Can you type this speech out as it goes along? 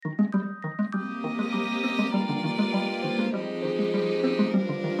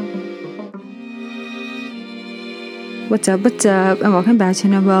What's up, and welcome back to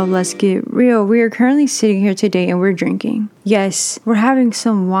Noel Let's Get Real. We are currently sitting here today and we're drinking. Yes, we're having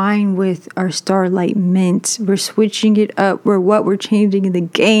some wine with our Starlight Mint. We're switching it up. We're changing in the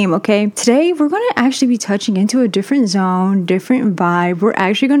game, okay? Today, we're going to actually be touching into a different zone, different vibe. We're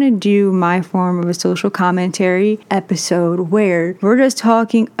actually going to do my form of a social commentary episode where we're just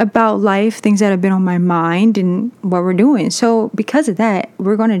talking about life, things that have been on my mind and what we're doing. So because of that,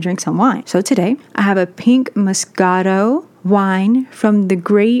 we're going to drink some wine. So today, I have a pink Moscato wine from the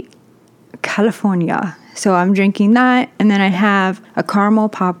great California. So I'm drinking that, and then I have a caramel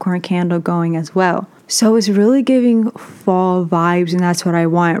popcorn candle going as well. So it's really giving fall vibes, and that's what I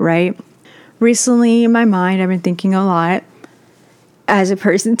want, right? Recently, in my mind, I've been thinking a lot, as a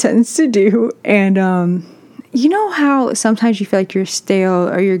person tends to do, and you know how sometimes you feel like you're stale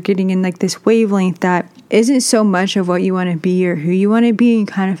or you're getting in like this wavelength that isn't so much of what you want to be or who you want to be, and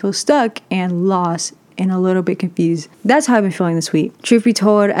kind of feel stuck and lost and a little bit confused. That's how I've been feeling this week. Truth be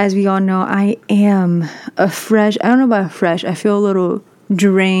told, as we all know, I am I don't know about fresh, I feel a little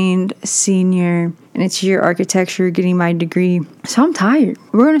drained senior in interior architecture getting my degree. So I'm tired.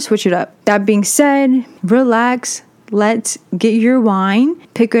 We're going to switch it up. That being said, relax. Let's get your wine.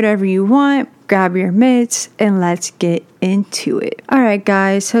 Pick whatever you want. Grab your mitts and let's get into it. All right,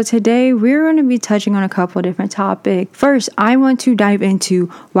 guys. So today we're going to be touching on a couple different topics. First, I want to dive into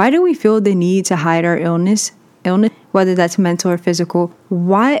why do we feel the need to hide our illness, whether that's mental or physical.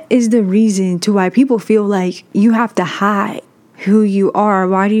 What is the reason to why people feel like you have to hide who you are?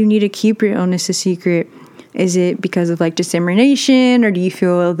 Why do you need to keep your illness a secret? Is it because of like discrimination, or do you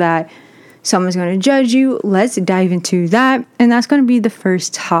feel that someone's going to judge you? Let's dive into that. And that's going to be the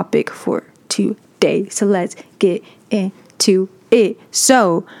first topic for today. So let's get into it.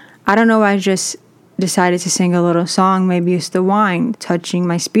 So I don't know why I just decided to sing a little song. Maybe it's the wine touching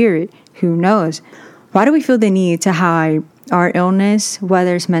my spirit. Who knows? Why do we feel the need to hide our illness,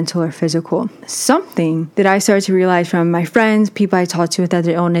 whether it's mental or physical? Something that I started to realize from my friends, people I talked to with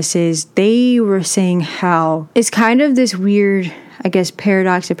other illnesses, they were saying how it's kind of this weird, I guess,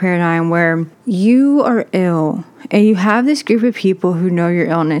 paradox or paradigm where you are ill and you have this group of people who know your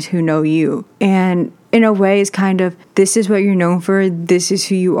illness, who know you. And in a way, it's kind of, this is what you're known for. This is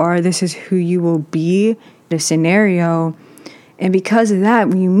who you are. This is who you will be. The scenario. And because of that,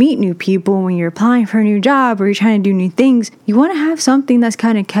 when you meet new people, when you're applying for a new job or you're trying to do new things, you want to have something that's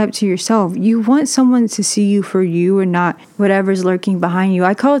kind of kept to yourself. You want someone to see you for you and not whatever's lurking behind you.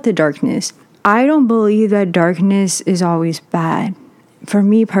 I call it the darkness. I don't believe that darkness is always bad. For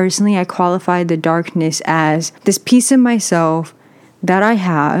me personally, I qualify the darkness as this piece of myself that I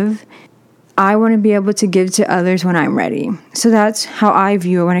have. I want to be able to give to others when I'm ready. So that's how I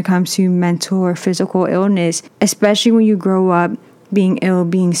view it when it comes to mental or physical illness, especially when you grow up being ill,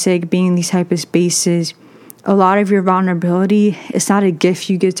 being sick, being in these type of spaces. A lot of your vulnerability, it's not a gift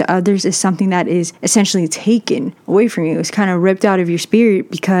you give to others. It's something that is essentially taken away from you. It's kind of ripped out of your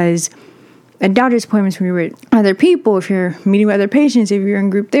spirit because at doctor's appointments, when you're with other people, if you're meeting with other patients, if you're in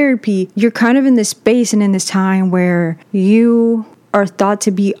group therapy, you're kind of in this space and in this time where you are thought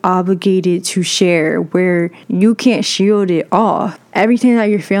to be obligated to share, where you can't shield it off. Everything that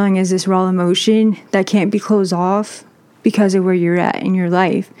you're feeling is this raw emotion that can't be closed off because of where you're at in your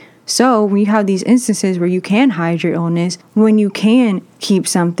life. So when you have these instances where you can hide your illness, when you can keep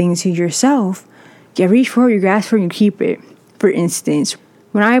something to yourself, you reach for it, you grasp for it, you keep it. For instance,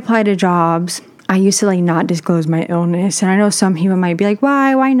 when I apply to jobs, I used to not disclose my illness. And I know some people might be like,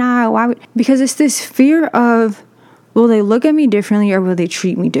 why not? Because it's this fear of, will they look at me differently or will they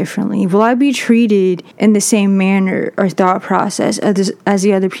treat me differently? Will I be treated in the same manner or thought process as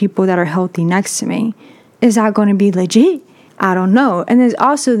the other people that are healthy next to me? Is that going to be legit? I don't know. And there's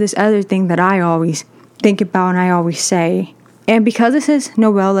also this other thing that I always think about and I always say. And because this is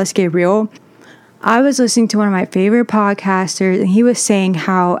Noel Let's Get Real, I was listening to one of my favorite podcasters, and he was saying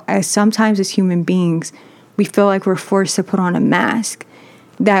how sometimes as human beings, we feel like we're forced to put on a mask,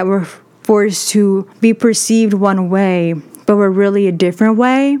 that we're forced to be perceived one way, but we're really a different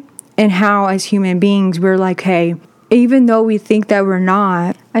way. And how as human beings, we're like, hey, even though we think that we're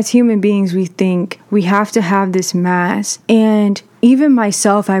not, as human beings, we think we have to have this mask. And even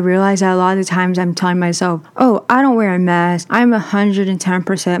myself, I realize that a lot of the times I'm telling myself, oh, I don't wear a mask. I'm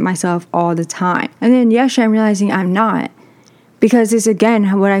 110% myself all the time. And then yesterday I'm realizing I'm not. Because it's,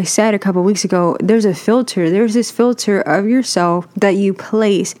 again, what I said a couple weeks ago, there's a filter. There's this filter of yourself that you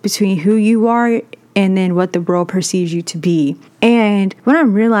place between who you are and then what the world perceives you to be. And when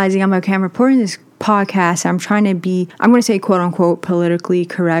I'm realizing, I'm like, okay, I'm reporting this podcast, I'm trying to be, I'm going to say quote unquote politically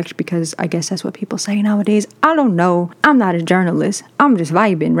correct, because I guess that's what people say nowadays. I don't know. I'm not a journalist. I'm just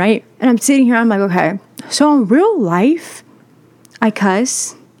vibing, right? And I'm sitting here, I'm like, okay, So in real life, I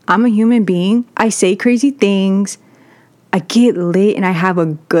cuss. I'm a human being. I say crazy things. I get lit and I have a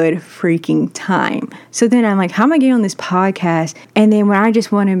good freaking time. So then I'm like, how am I getting on this podcast? And then when I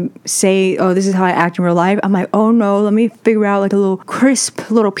just want to say, oh, this is how I act in real life, I'm like, oh no, let me figure out like a little crisp,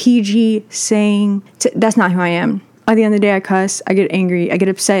 little PG saying. That's not who I am. At the end of the day, I cuss, I get angry, I get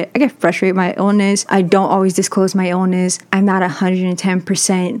upset, I get frustrated with my illness. I don't always disclose my illness. I'm not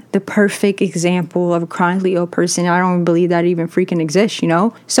 110% the perfect example of a chronically ill person. I don't even believe that even freaking exists, you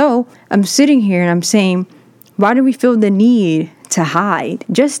know? So I'm sitting here and I'm saying, why do we feel the need to hide?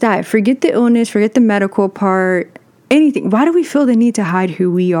 Just that. Forget the illness, forget the medical part, anything. Why do we feel the need to hide who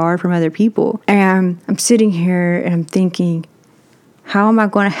we are from other people? And I'm sitting here and I'm thinking, how am I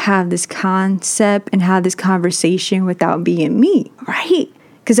going to have this concept and have this conversation without being me, right?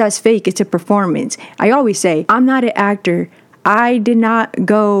 Because that's fake. It's a performance. I always say, I'm not an actor. I did not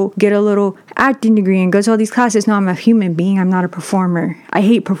go get a little acting degree and go to all these classes. No, I'm a human being. I'm not a performer. I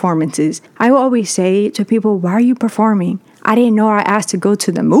hate performances. I will always say to people, why are you performing? I didn't know I asked to go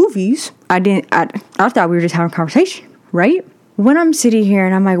to the movies. I thought we were just having a conversation, right? When I'm sitting here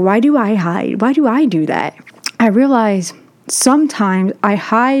and I'm like, why do I hide? Why do I do that? I realize sometimes I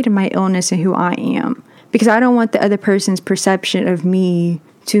hide my illness and who I am because I don't want the other person's perception of me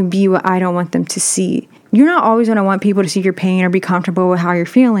to be what I don't want them to see. You're not always going to want people to see your pain or be comfortable with how you're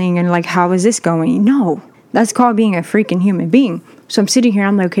feeling and like, how is this going? No, that's called being a freaking human being. So I'm sitting here,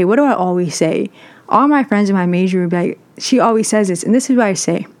 I'm like, okay, what do I always say? All my friends in my major would be like, she always says this, and this is what I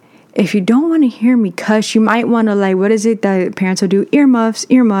say. If you don't want to hear me cuss, you might want to like, what is it that parents will do?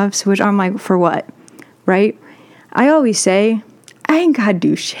 Earmuffs, which I'm like, for what? Right? I always say, I ain't gotta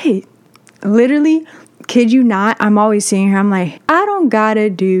do shit. Literally, kid you not, I'm always sitting here, I'm like, I don't gotta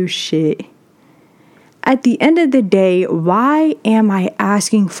do shit. At the end of the day, why am I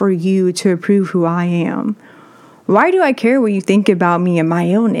asking for you to approve who I am? Why do I care what you think about me and my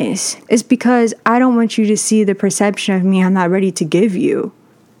illness? It's because I don't want you to see the perception of me I'm not ready to give you.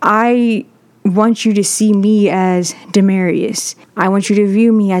 I want you to see me as Demarius. I want you to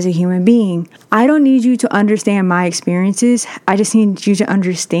view me as a human being. I don't need you to understand my experiences. I just need you to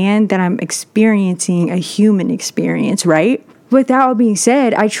understand that I'm experiencing a human experience, right? With that all being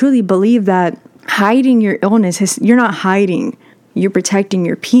said, I truly believe that hiding your illness, you're not hiding, you're protecting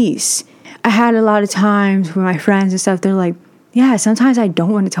your peace. I had a lot of times with my friends and stuff, they're like, yeah, sometimes I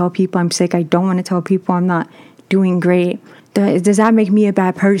don't want to tell people I'm sick. I don't want to tell people I'm not doing great. Does that make me a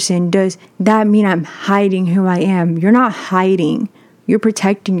bad person? Does that mean I'm hiding who I am? You're not hiding. You're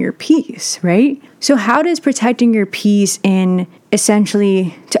protecting your peace, right? So how does protecting your peace and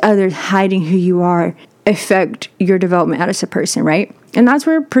essentially to others hiding who you are affect your development as a person, right? And that's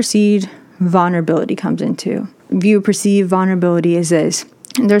where perceived vulnerability comes into. View perceived vulnerability as this.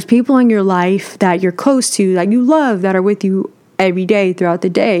 There's people in your life that you're close to, that you love, that are with you every day throughout the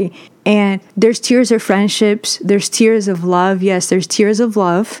day. And there's tiers of friendships. There's tiers of love. Yes, there's tiers of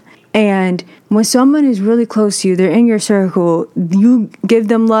love. And when someone is really close to you, they're in your circle, you give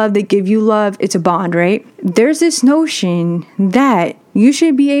them love, they give you love. It's a bond, right? There's this notion that you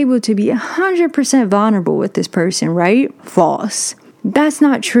should be able to be 100% vulnerable with this person, right? False. That's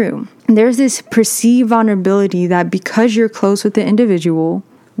not true. There's this perceived vulnerability that because you're close with the individual,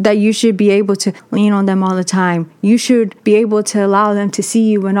 that you should be able to lean on them all the time. You should be able to allow them to see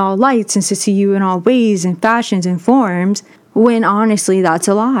you in all lights and to see you in all ways and fashions and forms, when honestly, that's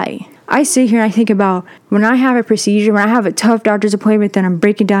a lie. I sit here and I think about when I have a procedure, when I have a tough doctor's appointment that I'm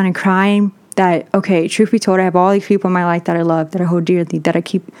breaking down and crying, that, okay, truth be told, I have all these people in my life that I love, that I hold dearly, that I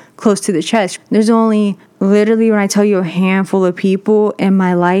keep close to the chest. There's only literally, when I tell you, a handful of people in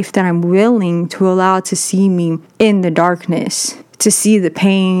my life that I'm willing to allow to see me in the darkness, to see the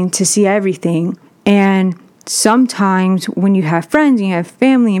pain, to see everything. And sometimes when you have friends and you have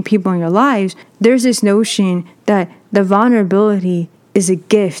family and people in your lives, there's this notion that the vulnerability is a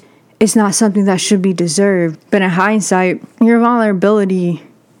gift. It's not something that should be deserved. But in hindsight, your vulnerability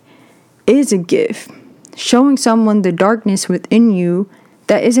is a gift. Showing someone the darkness within you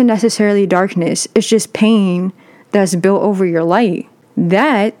that isn't necessarily darkness. It's just pain that's built over your light.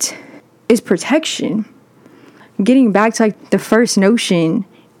 That is protection. Getting back to like the first notion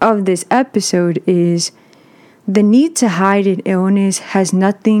of this episode is the need to hide an illness has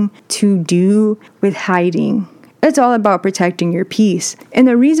nothing to do with hiding. It's all about protecting your peace. And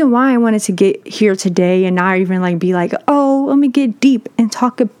the reason why I wanted to get here today and not even like be like, oh, let me get deep and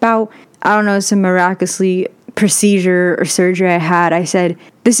talk about, I don't know, some miraculously procedure or surgery I had. I said,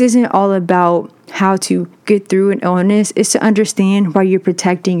 this isn't all about how to get through an illness. It's to understand why you're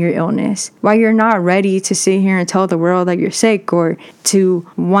protecting your illness, why you're not ready to sit here and tell the world that you're sick or to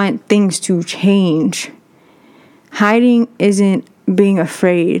want things to change. Hiding isn't being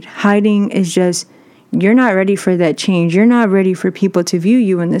afraid. Hiding is just, you're not ready for that change. You're not ready for people to view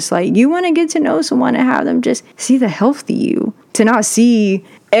you in this light. You want to get to know someone and have them just see the healthy you, to not see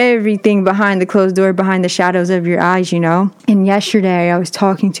everything behind the closed door, behind the shadows of your eyes, you know? And yesterday I was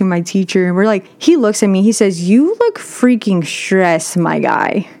talking to my teacher and he looks at me, he says, "You look freaking stressed, my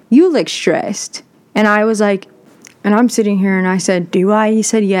guy. You look stressed." And I was like, and I'm sitting here and I said, "Do I?" He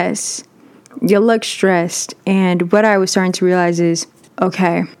said, "Yes. You look stressed." And what I was starting to realize is,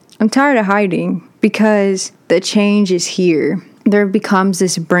 okay, I'm tired of hiding because the change is here. There becomes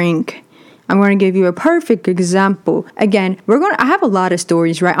this brink. I'm going to give you a perfect example. Again, I have a lot of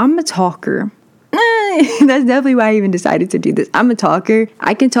stories, right? I'm a talker. That's definitely why I even decided to do this. I'm a talker.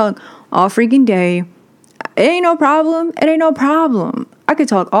 I can talk all freaking day. It ain't no problem. It ain't no problem. I could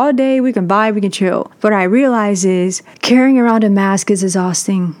talk all day. We can vibe. We can chill. What I realize is carrying around a mask is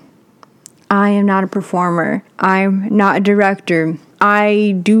exhausting. I am not a performer. I'm not a director.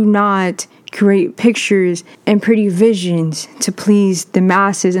 I do not create pictures and pretty visions to please the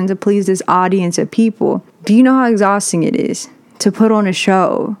masses and to please this audience of people. Do you know how exhausting it is to put on a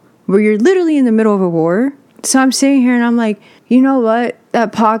show where you're literally in the middle of a war? So I'm sitting here and I'm like, you know what?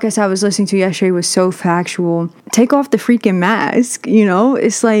 That podcast I was listening to yesterday was so factual. Take off the freaking mask, you know?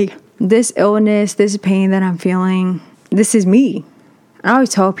 It's like this illness, this pain that I'm feeling, this is me. I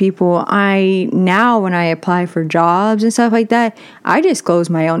always tell people, when I apply for jobs and stuff like that, I disclose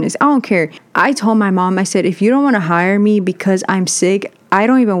my illness. I don't care. I told my mom, I said, if you don't want to hire me because I'm sick, I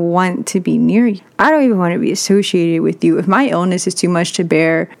don't even want to be near you. I don't even want to be associated with you. If my illness is too much to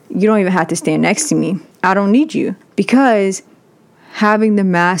bear, you don't even have to stand next to me. I don't need you. Because having the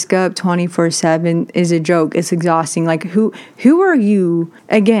mask up 24/7 is a joke. It's exhausting. Like, who are you?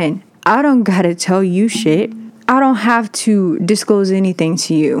 Again, I don't gotta tell you shit. I don't have to disclose anything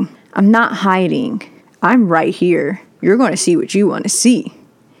to you. I'm not hiding. I'm right here. You're going to see what you want to see.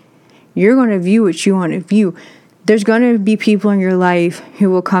 You're going to view what you want to view. There's going to be people in your life who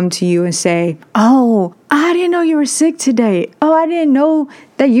will come to you and say, "Oh, I didn't know you were sick today. Oh, I didn't know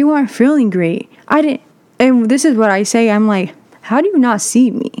that you weren't feeling great. I didn't." And this is what I say. I'm like, how do you not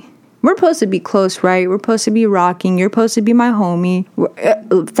see me? We're supposed to be close, right? We're supposed to be rocking. You're supposed to be my homie.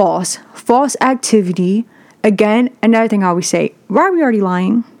 False activity. Again, another thing I always say, why are we already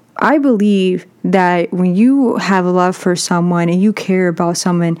lying? I believe that when you have a love for someone and you care about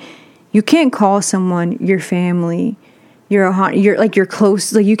someone, you can't call someone your family. You're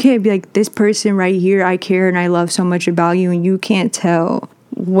close. Like, you can't be like, this person right here, I care and I love so much about you, and you can't tell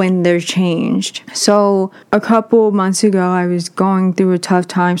when they're changed. So a couple months ago, I was going through a tough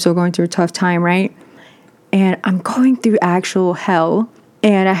time, right? And I'm going through actual hell.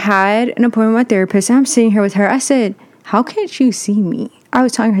 And I had an appointment with my therapist, and I'm sitting here with her. I said, "How can't you see me?" I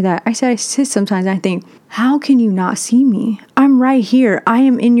was telling her that. I said, I sit sometimes and I think, how can you not see me? I'm right here. I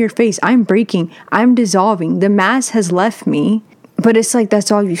am in your face. I'm breaking. I'm dissolving. The mask has left me, but it's like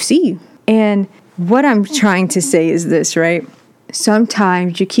that's all you see. And what I'm trying to say is this, right?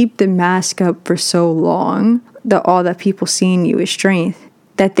 Sometimes you keep the mask up for so long that all that people see in you is strength,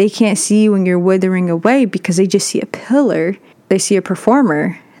 that they can't see when you're withering away because they just see a pillar. They see a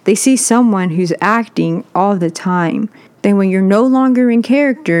performer. They see someone who's acting all the time. Then when you're no longer in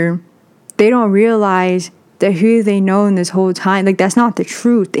character, they don't realize that who they know in this whole time, like, that's not the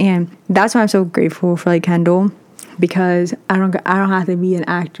truth. And that's why I'm so grateful for like Kendall, because I don't have to be an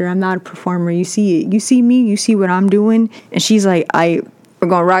actor. I'm not a performer. You see it. You see me. You see what I'm doing. And she's like, we're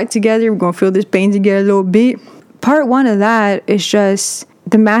gonna ride together. We're gonna feel this pain together a little bit. Part one of that is just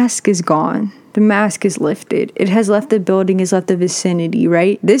the mask is gone. The mask is lifted. It has left the building, it's left the vicinity,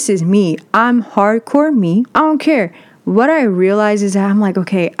 right? This is me. I'm hardcore me. I don't care. What I realize is that I'm like,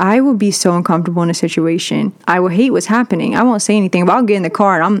 okay, I will be so uncomfortable in a situation. I will hate what's happening. I won't say anything, but I'll get in the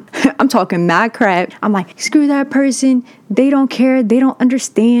car and I'm talking mad crap. I'm like, screw that person. They don't care. They don't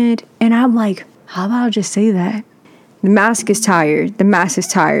understand. And I'm like, how about I just say that? The mask is tired. The mask is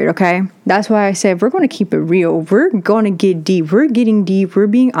tired, okay? That's why I said we're going to keep it real. We're going to get deep. We're getting deep. We're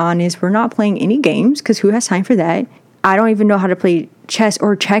being honest. We're not playing any games because who has time for that? I don't even know how to play chess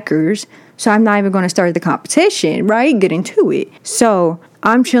or checkers, so I'm not even going to start the competition, right? Get into it. So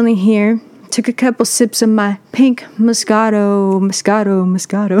I'm chilling here. Took a couple sips of my pink Moscato.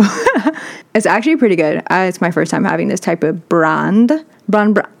 It's actually pretty good. It's my first time having this type of brand.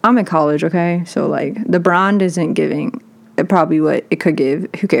 I'm in college, okay? So, like, the brand isn't giving probably what it could give.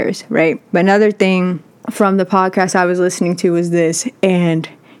 Who cares, right? But another thing from the podcast I was listening to was this, and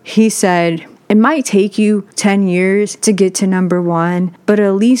he said, It might take you 10 years to get to number one, but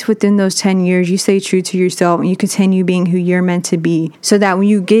at least within those 10 years, you stay true to yourself and you continue being who you're meant to be. So that when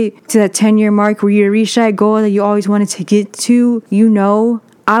you get to that 10-year mark where you reach that goal that you always wanted to get to, you know,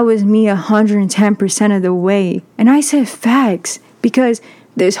 I was me 110% of the way. And I said facts because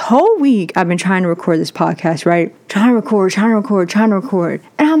this whole week I've been trying to record this podcast, right? Trying to record.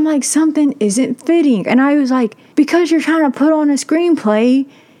 And I'm like, something isn't fitting. And I was like, because you're trying to put on a screenplay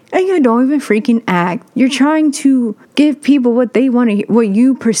and you don't even freaking act. You're trying to give people what they want to hear, what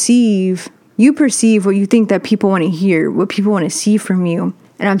you perceive. You perceive what you think that people want to hear, what people want to see from you.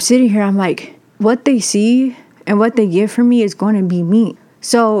 And I'm sitting here, I'm like, what they see and what they get from me is going to be me.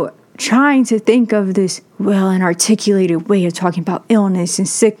 So trying to think of this well and articulated way of talking about illness and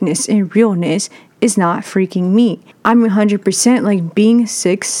sickness and realness is not freaking me. I'm 100% like being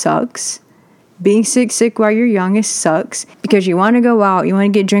sick sucks. Being sick while you're young is sucks because you want to go out, you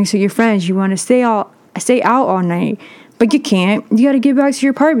want to get drinks with your friends, you want to stay out all night, but you can't. You got to get back to your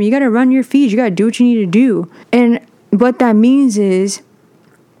apartment. You got to run your feeds. You got to do what you need to do. And what that means is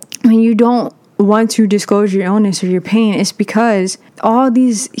when you don't want to disclose your illness or your pain, it's because all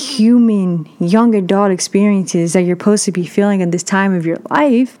these human young adult experiences that you're supposed to be feeling at this time of your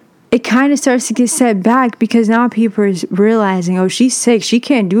life, it kind of starts to get set back because now people are realizing, oh, she's sick. She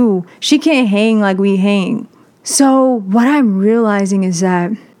can't hang like we hang. So what I'm realizing is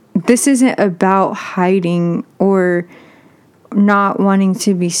that this isn't about hiding or not wanting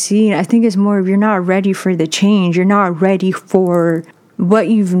to be seen. I think it's more of you're not ready for the change. You're not ready for what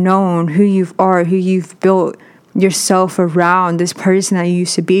you've known, who you are, who you've built yourself around, this person that you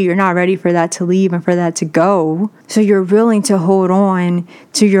used to be. You're not ready for that to leave and for that to go. So you're willing to hold on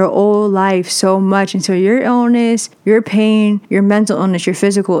to your old life so much until your illness, your pain, your mental illness, your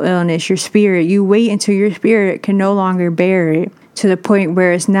physical illness, your spirit, you wait until your spirit can no longer bear it to the point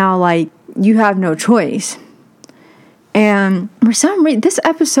where it's now like you have no choice. And for some reason, this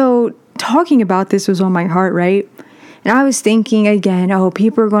episode talking about this was on my heart, right? And I was thinking again, oh,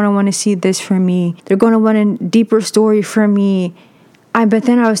 people are going to want to see this from me. They're going to want a deeper story from me. But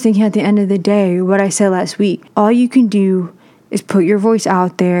then I was thinking at the end of the day, what I said last week, all you can do is put your voice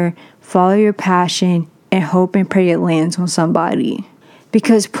out there, follow your passion, and hope and pray it lands on somebody.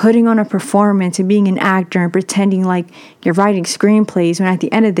 Because putting on a performance and being an actor and pretending like you're writing screenplays when at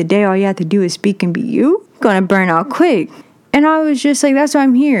the end of the day, all you have to do is speak and be you, you're going to burn out quick. And I was just like, that's why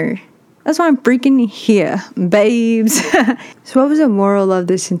I'm here. That's why I'm freaking here, babes. So what was the moral of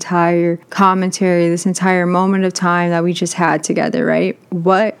this entire commentary, this entire moment of time that we just had together, right?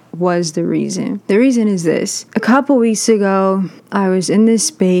 What was the reason? The reason is this. A couple weeks ago, I was in this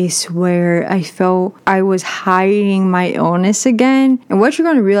space where I felt I was hiding my illness again. And what you're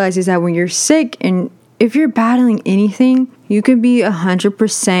going to realize is that when you're sick and if you're battling anything, you can be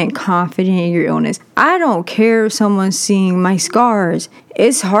 100% confident in your illness. I don't care if someone's seeing my scars.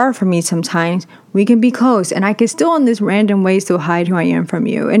 It's hard for me sometimes. We can be close, and I can still in this random way still hide who I am from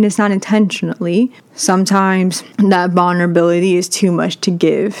you. And it's not intentionally. Sometimes that vulnerability is too much to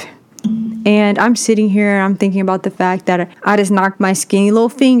give. And I'm sitting here and I'm thinking about the fact that I just knocked my skinny little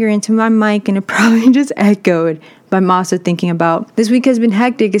finger into my mic and it probably just echoed. But I'm also thinking about this week has been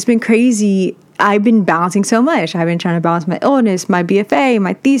hectic. It's been crazy. I've been balancing so much. I've been trying to balance my illness, my BFA,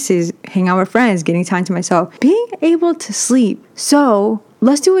 my thesis, hang out with friends, getting time to myself, being able to sleep. So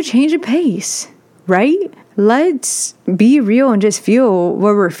let's do a change of pace, right? Let's be real and just feel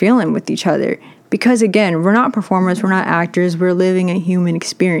what we're feeling with each other. Because again, we're not performers, we're not actors, we're living a human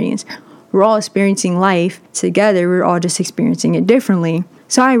experience. We're all experiencing life together, we're all just experiencing it differently.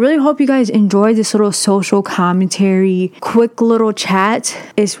 So I really hope you guys enjoyed this little social commentary, quick little chat.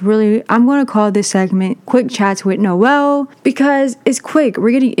 I'm going to call this segment Quick Chats with Noelle because it's quick.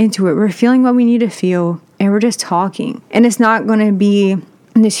 We're getting into it. We're feeling what we need to feel and we're just talking. And it's not going to be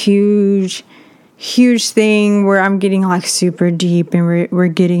this huge thing where I'm getting like super deep and we're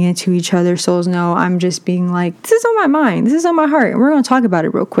getting into each other's souls. No, I'm just being like, this is on my mind. This is on my heart. And we're going to talk about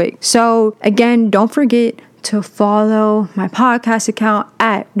it real quick. So again, don't forget to follow my podcast account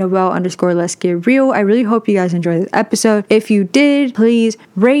at Noelle_Let's Get Real. I really hope you guys enjoyed this episode. If you did, please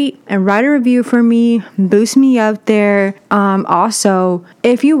rate and write a review for me. Boost me up there. Also,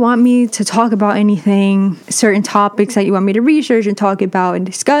 if you want me to talk about anything, certain topics that you want me to research and talk about and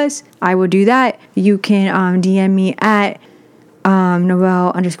discuss, I will do that. You can DM me at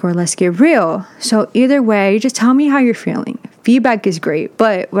Noelle_Let's Get Real. So either way, just tell me how you're feeling. Feedback is great,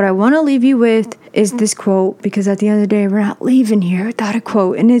 but what I want to leave you with is this quote, because at the end of the day, we're not leaving here without a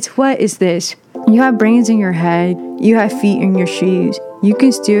quote. And it's, what is this? You have brains in your head. You have feet in your shoes. You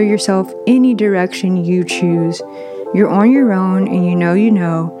can steer yourself any direction you choose. You're on your own and you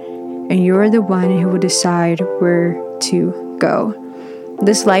know, and you're the one who will decide where to go.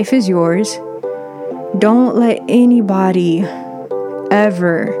 This life is yours. Don't let anybody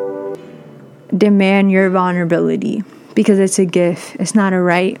ever demand your vulnerability, because it's a gift. It's not a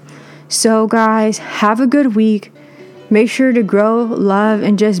right. So guys, have a good week. Make sure to grow, love,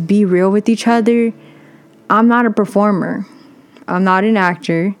 and just be real with each other. I'm not a performer. I'm not an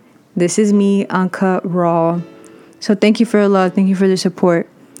actor. This is me, uncut, raw. So thank you for the love. Thank you for the support.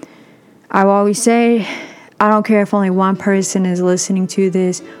 I will always say, I don't care if only one person is listening to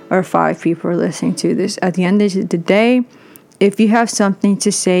this or 5 people are listening to this. At the end of the day, if you have something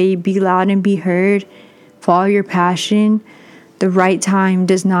to say, be loud and be heard. Follow your passion. The right time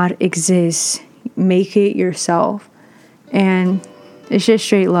does not exist. Make it yourself. And it's just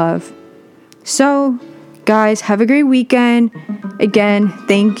straight love. So, guys, have a great weekend. Again,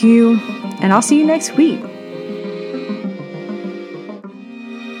 thank you. And I'll see you next week.